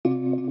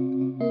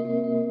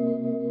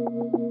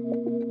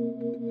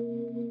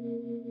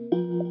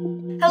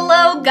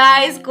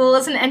guys,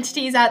 ghouls, and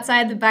entities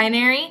outside the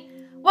binary.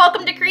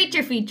 Welcome to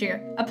Creature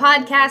Feature, a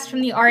podcast from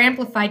the R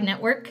Amplified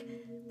Network,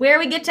 where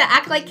we get to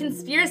act like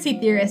conspiracy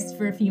theorists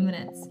for a few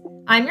minutes.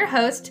 I'm your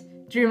host,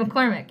 Drew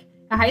McCormick,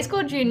 a high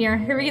school junior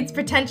who reads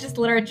pretentious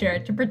literature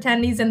to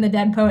pretend he's in the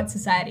Dead Poets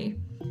Society.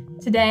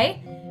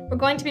 Today, we're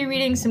going to be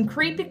reading some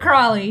creepy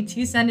crawly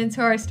two-sentence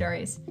horror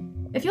stories.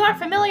 If you aren't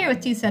familiar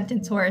with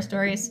two-sentence horror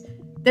stories,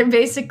 they're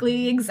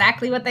basically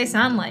exactly what they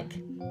sound like.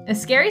 A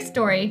scary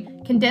story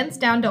condensed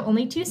down to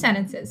only 2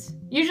 sentences,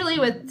 usually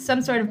with some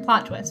sort of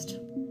plot twist.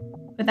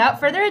 Without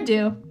further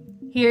ado,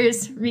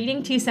 here's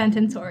Reading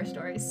Two-Sentence Horror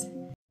Stories.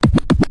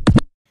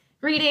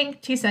 Reading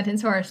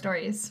Two-Sentence Horror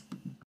Stories.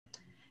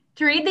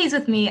 To read these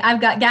with me,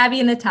 I've got Gabby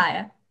and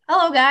Nataya.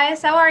 Hello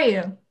guys, how are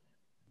you?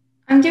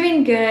 I'm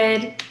doing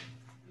good.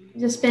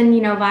 Just been,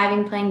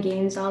 vibing, playing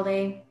games all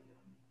day.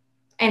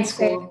 And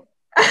school.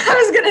 I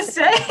was gonna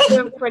say.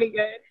 Doing pretty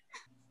good.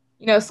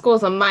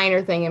 School's a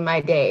minor thing in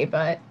my day,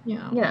 but, Me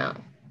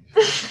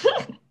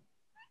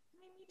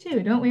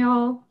too. Don't we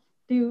all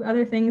do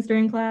other things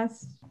during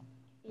class?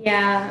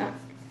 Yeah.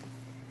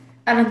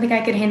 I don't think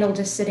I could handle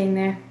just sitting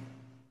there.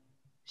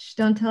 Shh,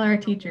 don't tell our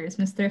teachers.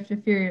 Miss Thrift,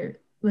 if you're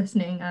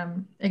listening,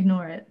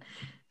 ignore it.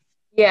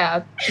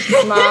 Yeah.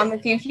 Mom,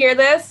 if you hear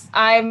this,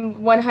 I'm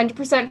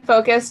 100%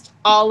 focused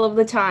all of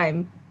the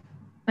time.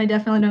 I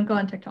definitely don't go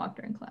on TikTok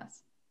during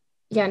class.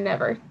 Yeah,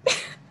 never.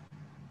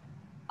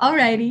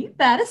 Alrighty,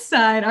 that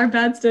aside, our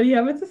bad study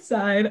habits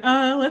aside,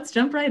 let's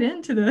jump right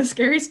into the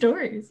scary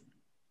stories.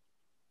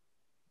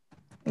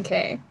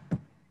 Okay.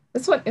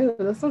 This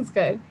one's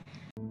good.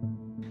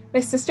 My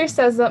sister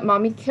says that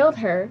mommy killed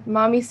her.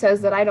 Mommy says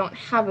that I don't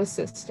have a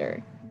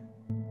sister.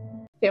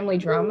 Family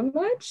drama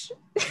much?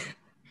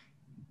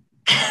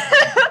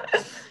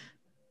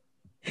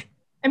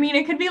 I mean,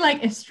 it could be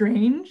like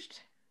estranged.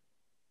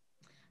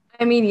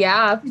 I mean,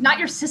 yeah. She's not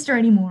your sister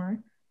anymore.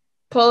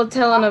 Pull a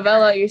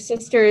telenovela, your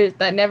sister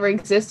that never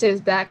existed is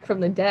back from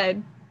the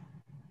dead.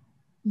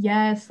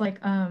 Yes,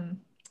 like Pet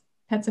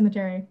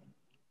Sematary.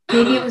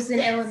 Maybe it was an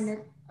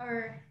illegitimate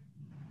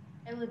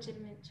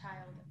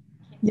child.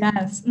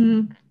 Yes.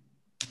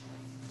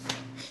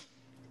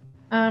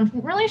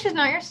 Really, she's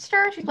not your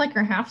sister? She's like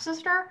your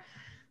half-sister?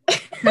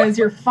 Because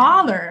your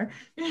father.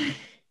 Oh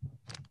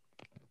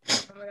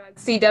my god.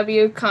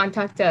 CW,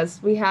 contact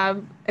us. We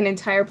have an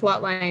entire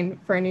plot line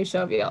for a new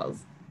show of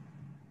y'all's.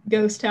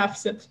 Ghost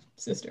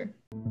half-sister.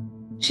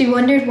 She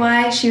wondered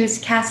why she was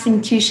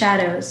casting 2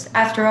 shadows.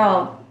 After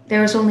all,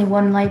 there was only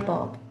one light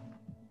bulb.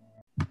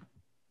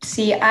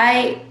 See,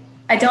 I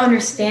don't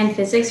understand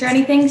physics or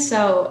anything,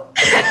 so...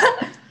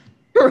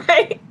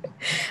 Right?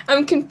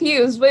 I'm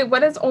confused. Wait,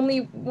 what does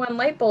only one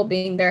light bulb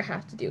being there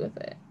have to do with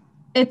it?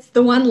 It's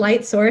the one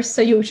light source,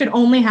 so you should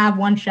only have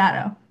one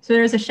shadow. So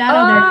there's a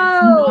shadow there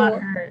that's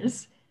not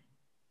hers.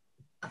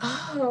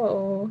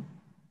 Oh.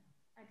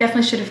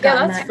 Definitely should have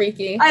gotten that. Yeah, that's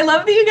freaky. I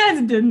love that you guys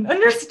didn't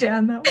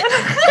understand that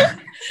one.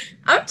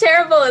 I'm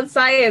terrible at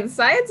science.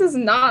 Science is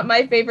not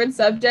my favorite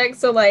subject,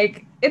 so,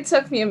 it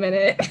took me a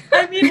minute.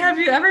 I mean, have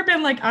you ever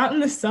been, out in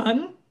the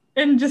sun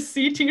and just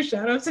see 2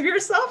 shadows of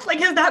yourself?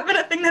 Has that been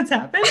a thing that's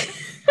happened?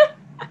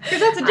 Because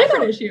that's a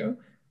different issue.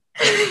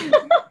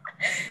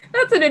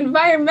 That's an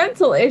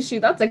environmental issue.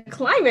 That's a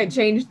climate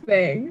change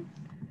thing.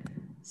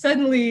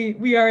 Suddenly,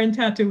 we are in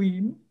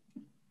Tatooine.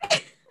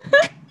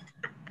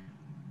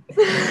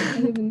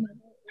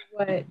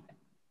 What?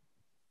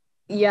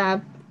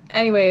 Yeah.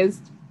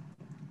 Anyways,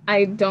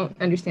 I don't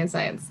understand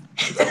science.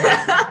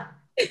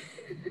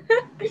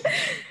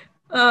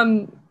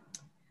 The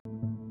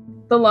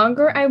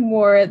longer I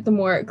wore it, the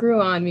more it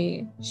grew on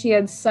me. She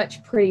had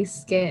such pretty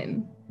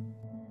skin.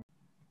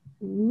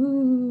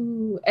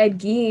 Ooh, Ed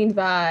Gein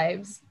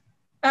vibes.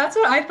 That's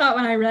what I thought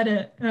when I read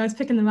it. And I was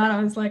picking them out.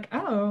 I was like,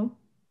 oh.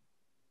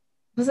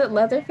 Was it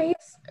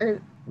Leatherface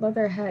or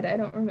Leatherhead? I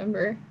don't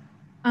remember.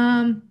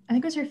 I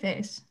think it was your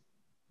face.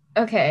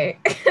 Okay.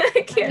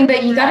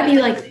 But you gotta be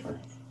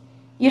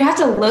you'd have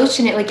to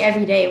lotion it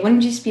every day. It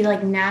wouldn't just be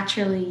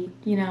naturally,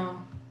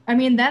 I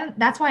mean,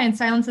 that's why in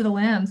Silence of the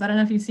Lambs, I don't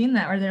know if you've seen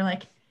that, where they're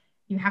like,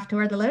 you have to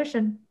wear the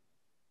lotion.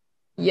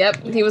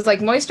 Yep. He was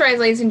like, moisturize,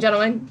 ladies and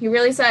gentlemen. He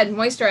really said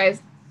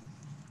moisturize.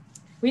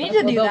 We need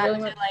to do that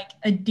to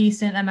a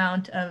decent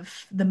amount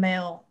of the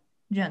male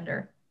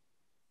gender.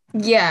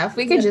 Yeah, if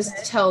we could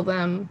just tell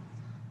them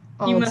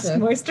all you must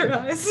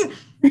moisturize.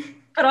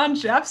 Put on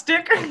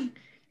chapstick,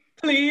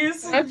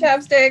 please. Put on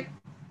chapstick,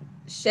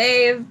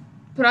 shave,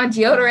 put on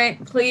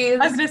deodorant, please.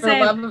 I was gonna say,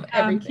 love of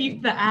everything.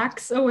 Keep the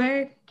axe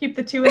away. Keep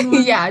the 2 in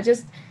 1. Yeah,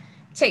 just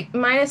take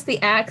minus the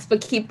axe,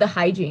 but keep the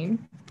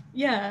hygiene.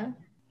 Yeah.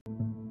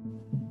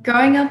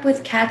 Growing up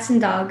with cats and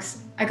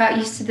dogs, I got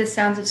used to the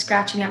sounds of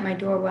scratching at my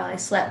door while I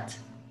slept.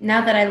 Now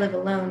that I live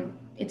alone,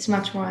 it's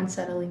much more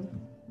unsettling.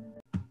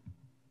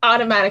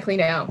 Automatically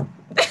now.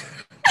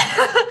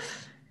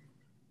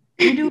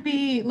 You do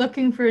be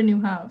looking for a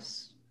new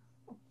house.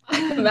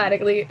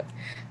 Automatically.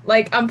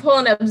 I'm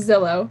pulling up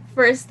Zillow.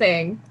 First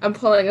thing, I'm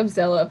pulling up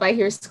Zillow if I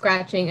hear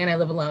scratching and I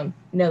live alone.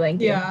 No,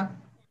 thank you. Yeah.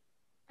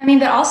 I mean,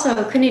 but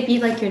also, couldn't it be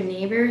your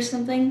neighbor or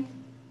something?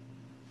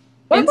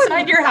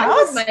 Inside your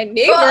house? My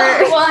neighbor.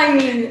 Well, I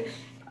mean,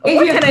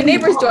 What kind of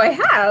neighbors do I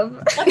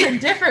have? That's a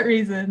different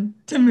reason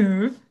to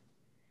move.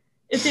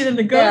 It's either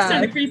the ghosts or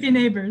the creepy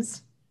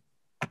neighbors.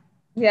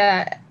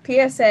 Yeah,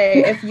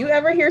 PSA, if you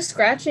ever hear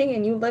scratching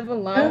and you live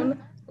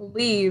alone,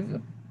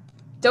 leave.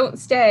 Don't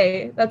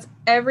stay. That's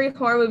every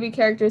horror movie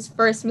character's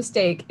first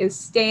mistake, is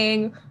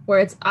staying where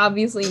it's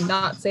obviously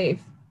not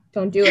safe.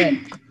 Don't do it.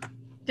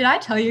 Did I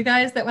tell you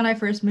guys that when I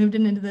first moved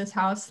into this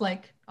house,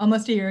 like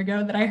almost a year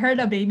ago, that I heard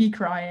a baby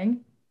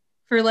crying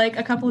for like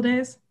a couple of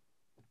days?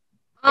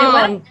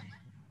 But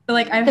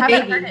like I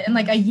haven't heard it in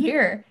like a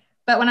year.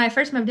 But when I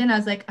first moved in, I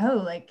was like,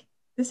 oh, like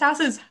this house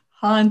is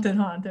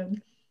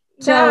haunted.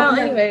 So,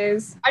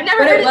 anyways, I've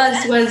never what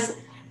heard it was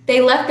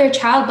they left their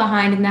child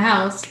behind in the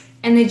house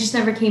and they just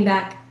never came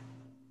back.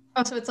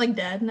 Oh, so it's like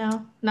dead now,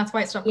 and that's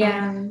why it stopped.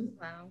 Yeah.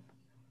 Wow.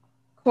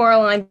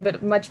 Coraline,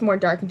 but much more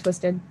dark and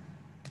twisted.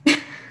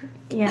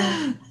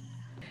 Yeah.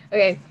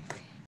 Okay.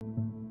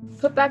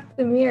 Put back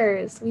the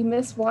mirrors. We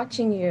miss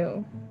watching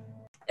you.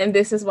 And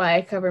this is why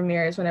I cover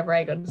mirrors whenever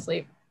I go to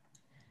sleep.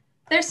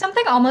 There's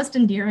something almost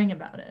endearing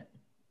about it.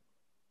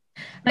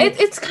 Like,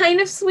 It's kind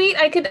of sweet.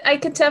 I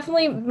could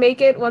definitely make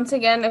it once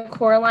again a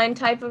Coraline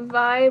type of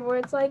vibe where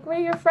it's like we're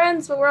your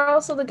friends, but we're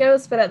also the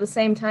ghosts. But at the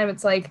same time,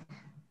 it's like,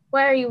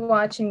 why are you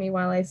watching me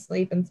while I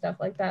sleep and stuff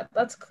like that?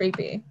 That's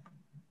creepy.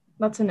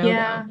 That's a no-go.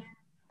 yeah.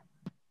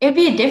 It'd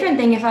be a different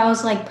thing if I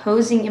was like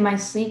posing in my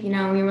sleep, you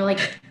know, and we were like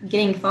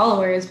getting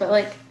followers, but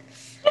like,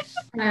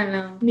 I don't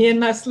know. Me in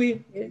my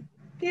sleep. Wait,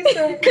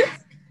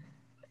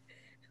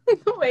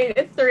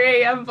 it's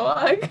 3 a.m.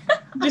 vlog.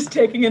 Just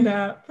taking a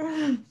nap.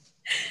 Oh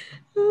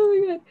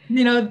my god.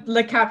 You know,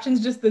 the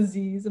caption's just the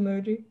Z's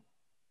emoji.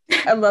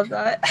 I love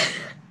that.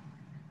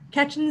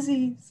 Catching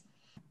Z's.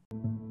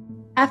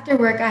 After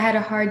work, I had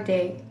a hard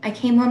day. I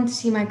came home to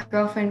see my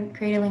girlfriend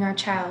cradling our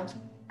child.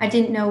 I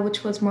didn't know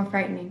which was more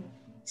frightening,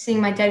 seeing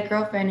my dead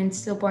girlfriend and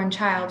stillborn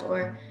child,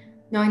 or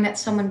knowing that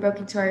someone broke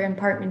into our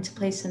apartment to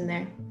place him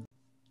there.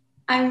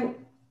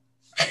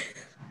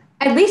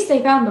 At least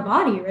they found the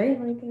body, right?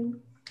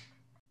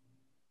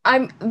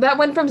 That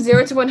went from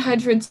 0 to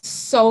 100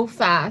 so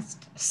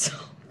fast.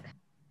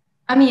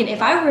 I mean,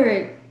 if I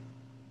were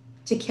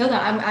to kill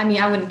them, I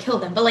mean, I wouldn't kill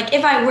them, but like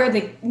if I were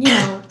the, you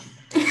know.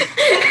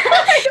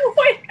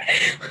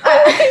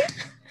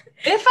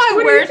 If I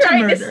were to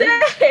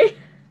murder.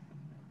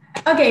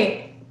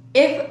 Okay,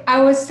 if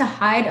I was to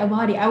hide a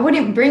body, I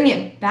wouldn't bring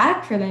it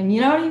back for them.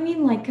 You know what I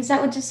mean? Like, because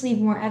that would just leave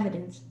more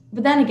evidence.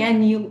 But then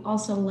again, you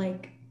also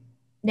like,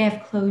 they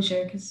have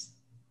closure because.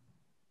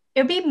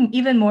 It would be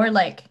even more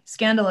like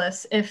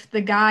scandalous if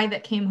the guy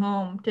that came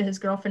home to his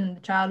girlfriend and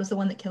the child was the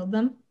one that killed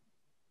them.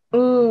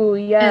 Ooh,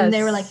 yes. And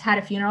they were like had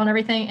a funeral and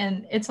everything,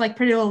 and it's like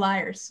Pretty Little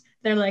Liars.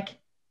 They're like,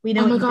 we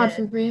know. Oh my what you god, did.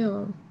 for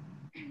real.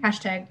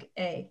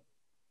 #A.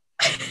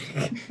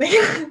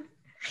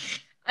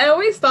 I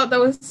always thought that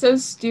was so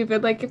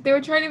stupid. Like, if they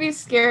were trying to be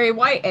scary,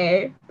 why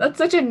A? That's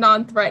such a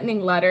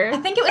non-threatening letter. I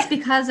think it was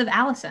because of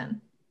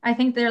Allison. I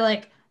think they're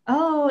like,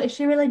 oh, is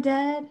she really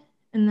dead?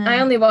 And then I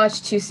only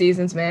watched 2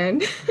 seasons,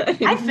 man.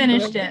 I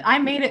finished it. I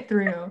made it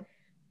through.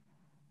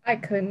 I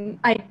couldn't.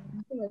 I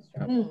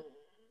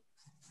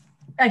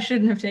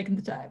shouldn't have taken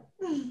the time.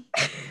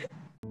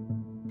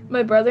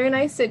 My brother and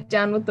I sit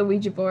down with the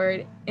Ouija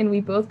board, and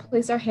we both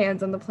place our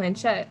hands on the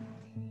planchette.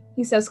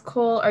 He says,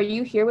 Cole, are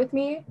you here with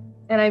me?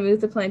 And I move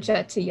the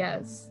planchette to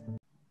yes.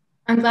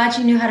 I'm glad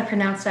you knew how to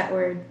pronounce that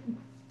word,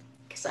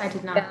 because I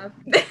did not. Yeah.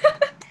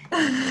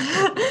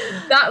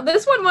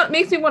 This one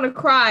makes me want to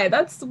cry.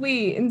 That's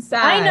sweet and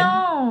sad. I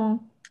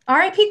know.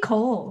 R.I.P.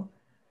 Cole.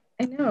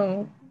 I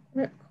know.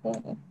 Rip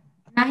Cole.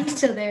 Nah, he's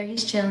still there.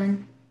 He's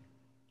chilling.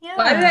 Yeah.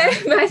 Why did I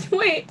imagine?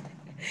 Wait.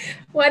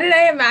 Why did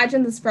I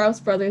imagine the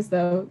Sprouse brothers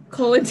though?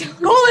 Cole and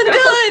Dylan. Cole and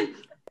Dylan.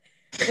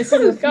 This is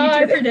a God.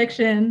 future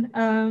prediction.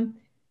 When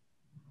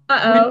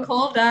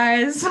Cole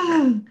dies.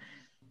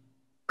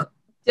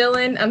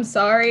 Dylan, I'm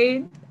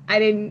sorry. I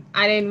didn't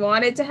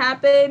want it to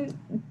happen.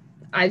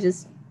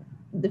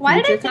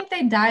 Why did I think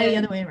they die the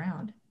other way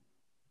around?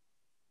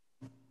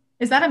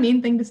 Is that a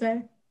mean thing to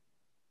say?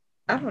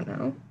 I don't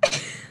know.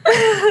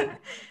 I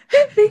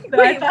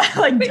thought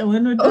like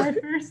Dylan would die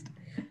first.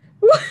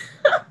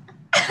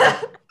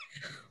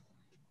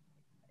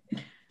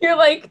 You're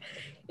like,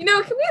 you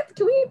know,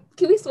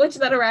 can we switch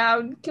that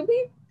around? Can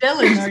we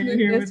Dylan, are you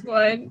here this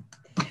one?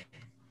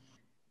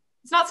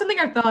 It's not something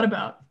I've thought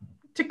about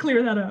to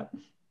clear that up.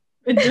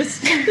 It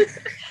just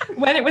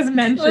when it was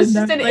mentioned, It was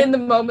just an like, in the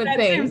moment that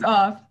thing. seems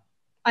off.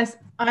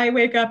 I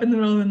wake up in the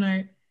middle of the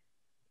night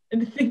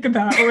and think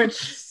about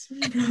which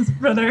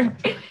brother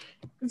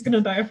is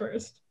gonna die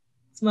first.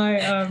 It's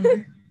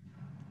my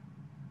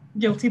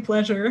guilty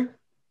pleasure,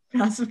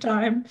 passive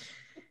time.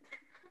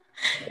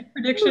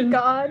 Prediction. Oh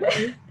God.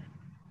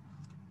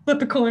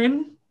 Flip a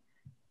coin.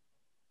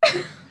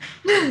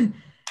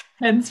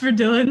 Heads for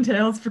Dylan,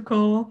 tails for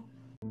Cole.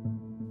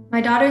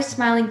 My daughter's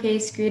smiling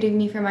face greeted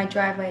me from my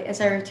driveway as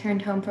I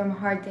returned home from a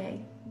hard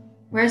day.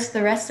 Where's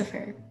the rest of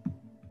her?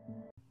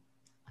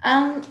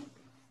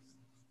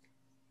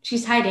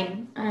 She's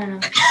hiding. I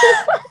don't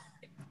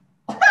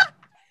know.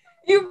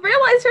 You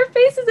realize her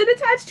face isn't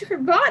attached to her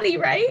body,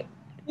 right?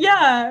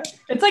 Yeah,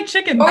 it's like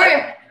chicken.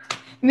 Or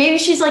maybe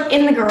she's like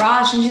in the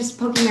garage and just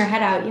poking her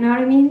head out. You know what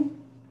I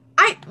mean?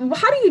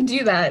 How do you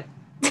do that?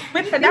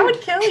 That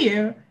would kill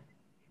you.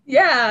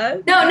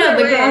 Yeah. No,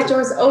 the garage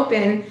door's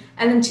open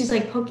and then she's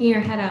like poking her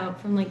head out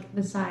from like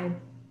the side.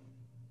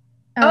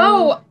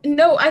 Oh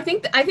no, I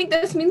think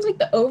this means like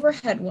the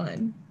overhead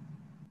one.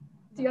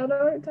 Do y'all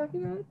know what I'm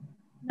talking about?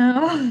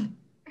 No.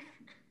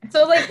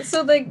 So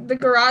the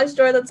garage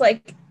door that's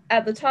like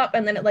at the top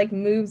and then it like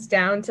moves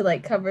down to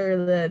like cover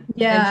the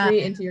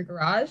entry into your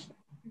garage.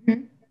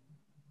 Mm-hmm.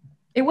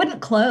 It wouldn't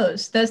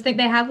close. Those things,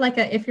 they have like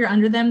if you're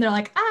under them, they're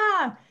like,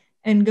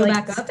 and go like,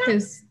 back up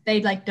because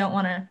they like don't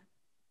want to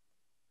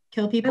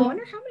kill people. I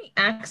wonder how many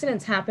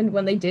accidents happened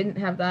when they didn't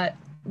have that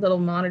little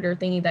monitor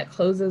thingy that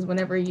closes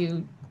whenever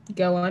you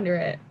go under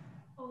it.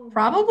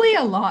 Probably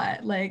a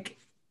lot. Like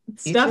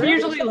stuff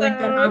usually like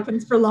that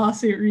happens for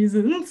lawsuit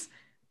reasons.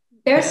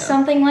 There's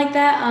something like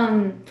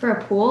that for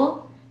a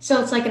pool. So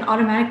it's like an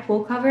automatic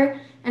pool cover.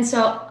 And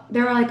so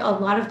there were like a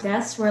lot of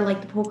deaths where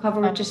like the pool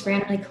cover would just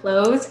randomly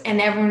close and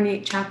everyone would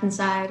get trapped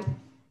inside.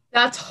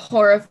 That's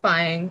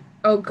horrifying.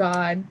 Oh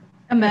God.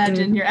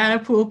 Imagine you're at a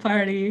pool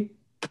party.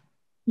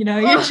 You know,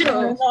 you're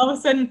chilling and all of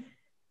a sudden,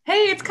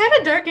 hey, it's kind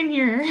of dark in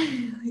here.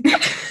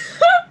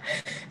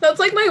 That's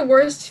like my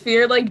worst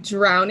fear, like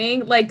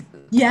drowning. Like,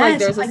 yes,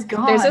 there's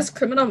this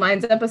Criminal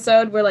Minds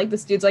episode where like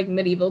this dude's like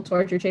medieval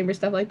torture chamber,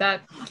 stuff like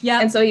that.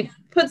 Yeah. And so he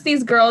puts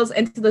these girls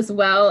into this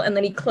well and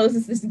then he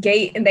closes this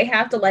gate and they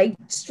have to like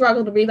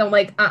struggle to breathe. I'm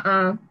like,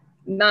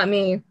 not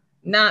me.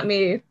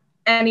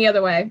 Any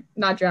other way,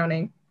 not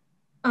drowning.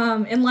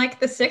 In like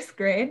the 6th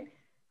grade,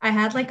 I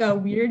had like a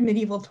weird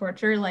medieval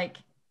torture like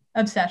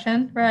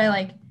obsession where I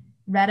like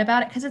read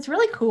about it because it's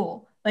really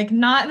cool. Like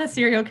not in a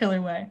serial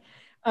killer way.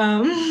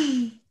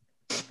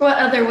 What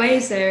other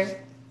ways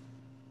there?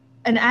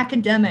 An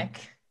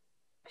academic.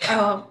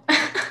 Oh.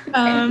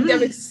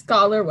 Academic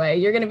scholar way.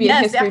 You're gonna be a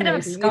history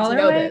academic major. Scholar you need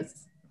to know way.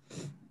 this.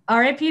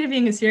 R.I.P. to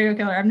being a serial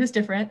killer. I'm just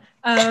different.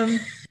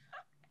 Everyone's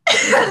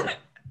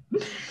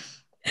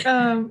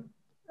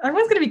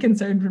gonna be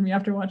concerned for me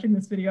after watching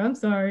this video. I'm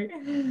sorry.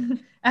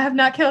 I have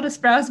not killed a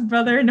Sprouse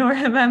brother, nor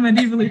have I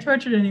medievally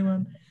tortured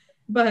anyone.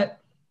 But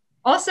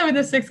also in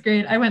the 6th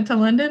grade, I went to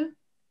London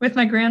with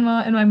my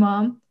grandma and my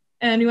mom,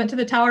 and we went to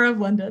the Tower of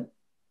London.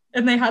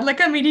 And they had like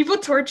a medieval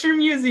torture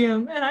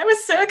museum, and I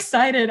was so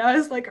excited. I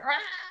was like,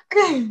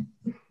 I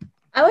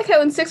like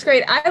how in 6th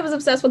grade I was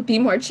obsessed with Be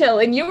More Chill,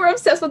 and you were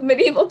obsessed with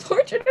medieval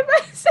torture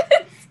devices.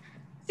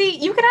 See,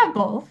 you can have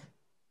both.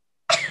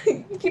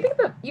 you can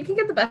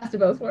get the best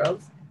of both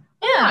worlds.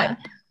 Yeah.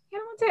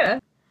 Hannah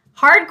Montana.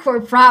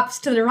 Hardcore props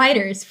to the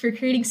writers for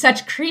creating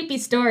such creepy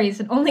stories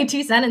in only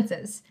 2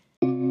 sentences.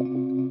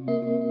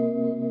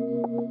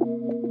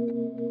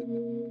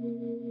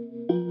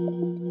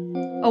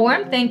 A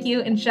warm thank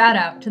you and shout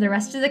out to the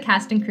rest of the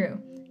cast and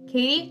crew,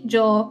 Katie,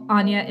 Joel,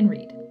 Anya, and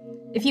Reed.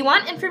 If you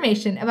want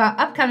information about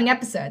upcoming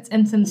episodes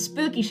and some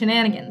spooky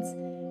shenanigans,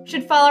 you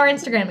should follow our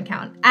Instagram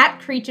account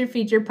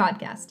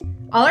 @CreatureFeaturePodcast.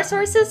 All our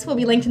sources will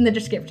be linked in the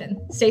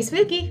description. Stay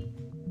spooky!